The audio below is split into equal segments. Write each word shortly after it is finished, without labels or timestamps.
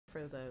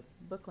for the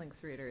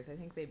Booklinks readers. I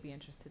think they'd be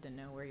interested to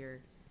know where your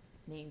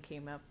name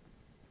came up,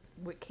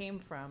 what came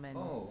from, and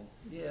Oh,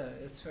 yeah,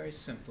 it's very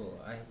simple.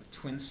 I have a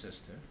twin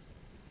sister,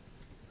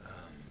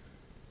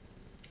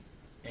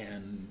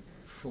 and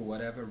for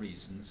whatever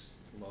reasons,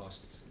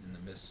 lost in the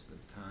midst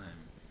of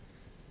time,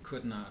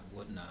 could not,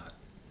 would not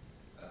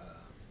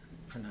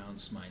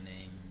pronounce my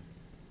name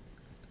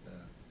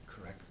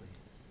correctly,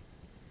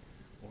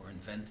 or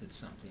invented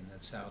something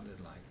that sounded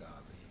like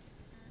Avi,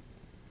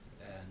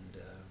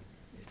 and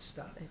it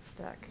stuck. it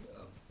stuck.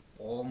 Of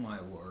all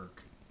my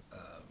work,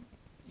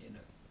 in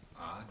an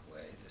odd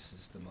way, this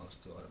is the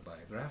most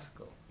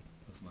autobiographical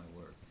of my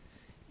work,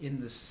 in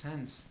the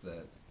sense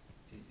that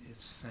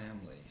it's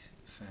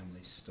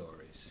family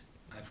stories.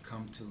 I've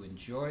come to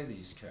enjoy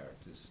these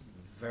characters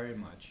very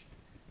much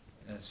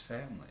as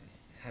family.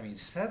 Having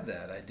said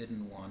that, I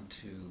didn't want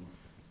to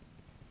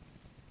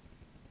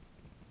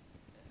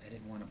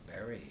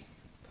bury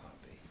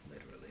Poppy,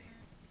 literally.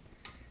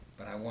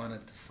 But I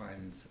wanted to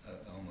find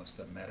almost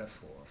a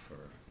metaphor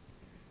for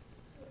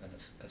an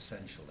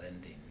essential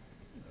ending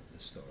of the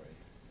story,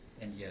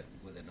 and yet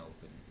with an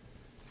open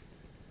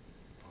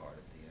part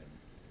at the end.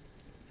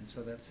 And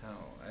so that's how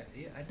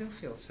I do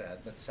feel sad,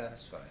 but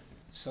satisfied.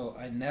 So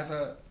I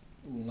never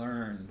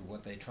learned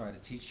what they try to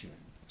teach you in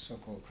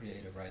so-called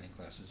creative writing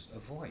classes, a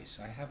voice.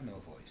 I have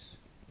no voice.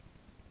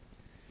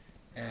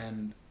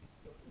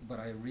 But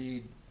I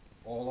read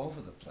all over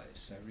the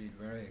place. I read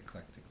very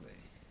eclectically.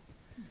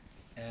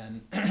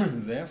 And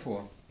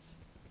therefore,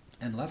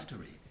 and love to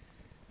read.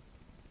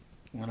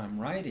 When I'm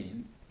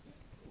writing,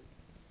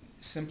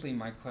 simply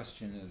my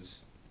question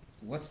is,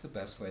 what's the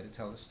best way to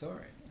tell a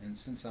story? And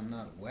since I'm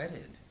not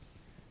wedded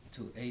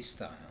to a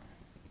style,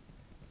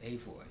 a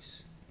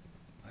voice,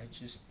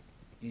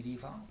 it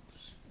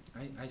evolves.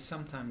 I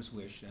sometimes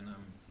wish, and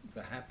I'm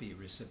the happy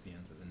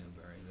recipient of the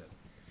Newbery,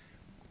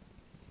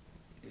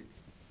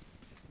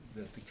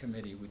 that the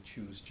committee would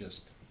choose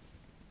just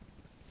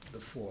the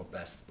 4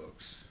 best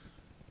books.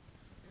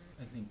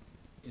 I think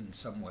in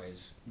some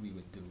ways we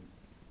would do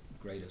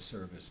greater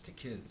service to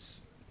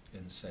kids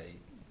and say,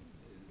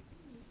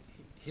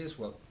 here's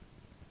what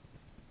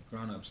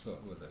grown-ups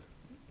thought were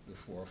the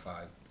 4,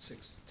 5,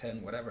 6,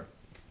 10, whatever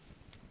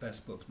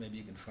best books. Maybe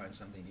you can find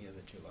something here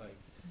that you like.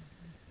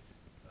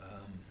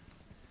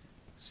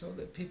 So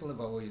that people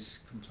have always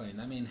complained.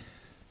 I mean,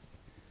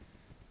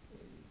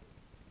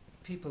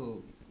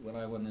 people, when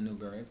I won the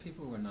Newbery,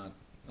 people were not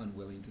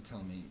unwilling to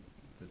tell me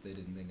that they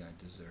didn't think I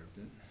deserved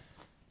it.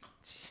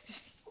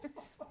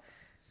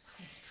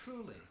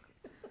 Truly.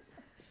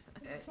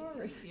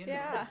 Sorry. You know,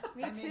 Yeah,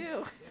 me I mean,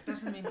 too. It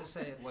doesn't mean to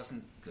say it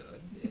wasn't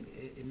good.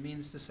 It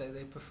means to say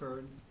they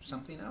preferred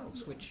something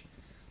else, which,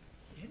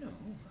 you know,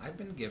 I've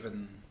been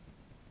given.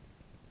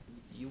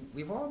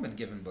 We've all been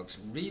given books.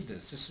 Read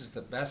this. This is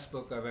the best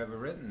book I've ever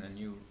written, and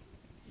you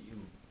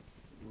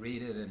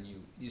read it, and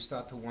you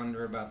start to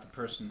wonder about the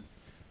person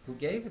who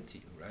gave it to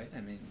you, right?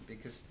 I mean,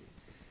 because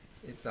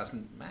it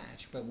doesn't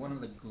match. But one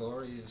of the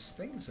glorious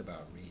things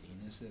about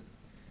reading is that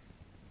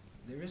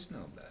there is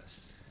no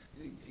best.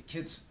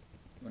 Kids,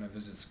 when I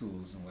visit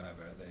schools and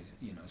whatever, they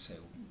say,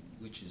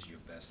 which is your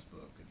best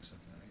book and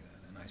something like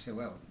that. And I say,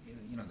 well,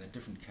 there are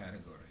different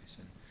categories,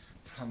 and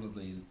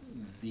probably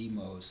the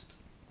most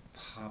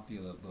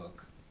popular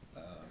book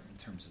in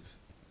terms of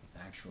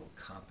actual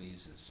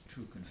copies is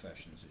True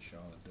Confessions of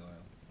Charlotte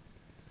Doyle.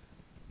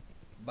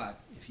 But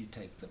if you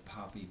take the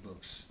Poppy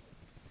books,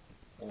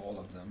 all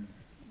of them,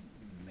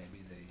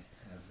 maybe they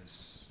have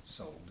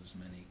sold as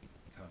many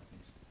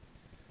copies.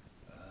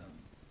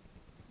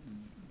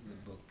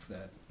 The book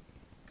that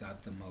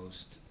got the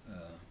most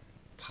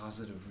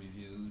positive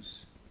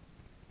reviews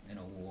and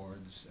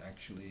awards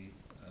actually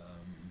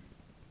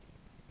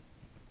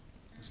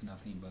is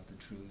Nothing But the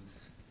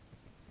Truth.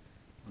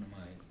 One of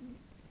my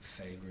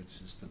favorites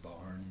is The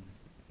Barn,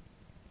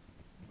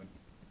 but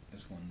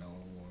has won no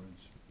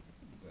awards,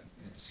 but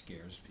it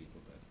scares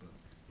people, that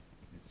book.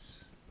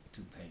 It's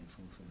too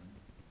painful for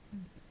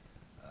them.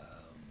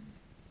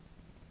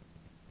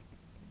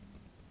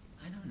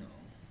 I don't know.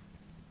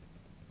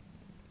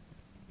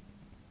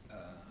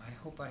 I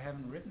hope I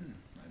haven't written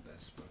my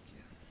best book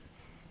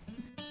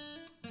yet.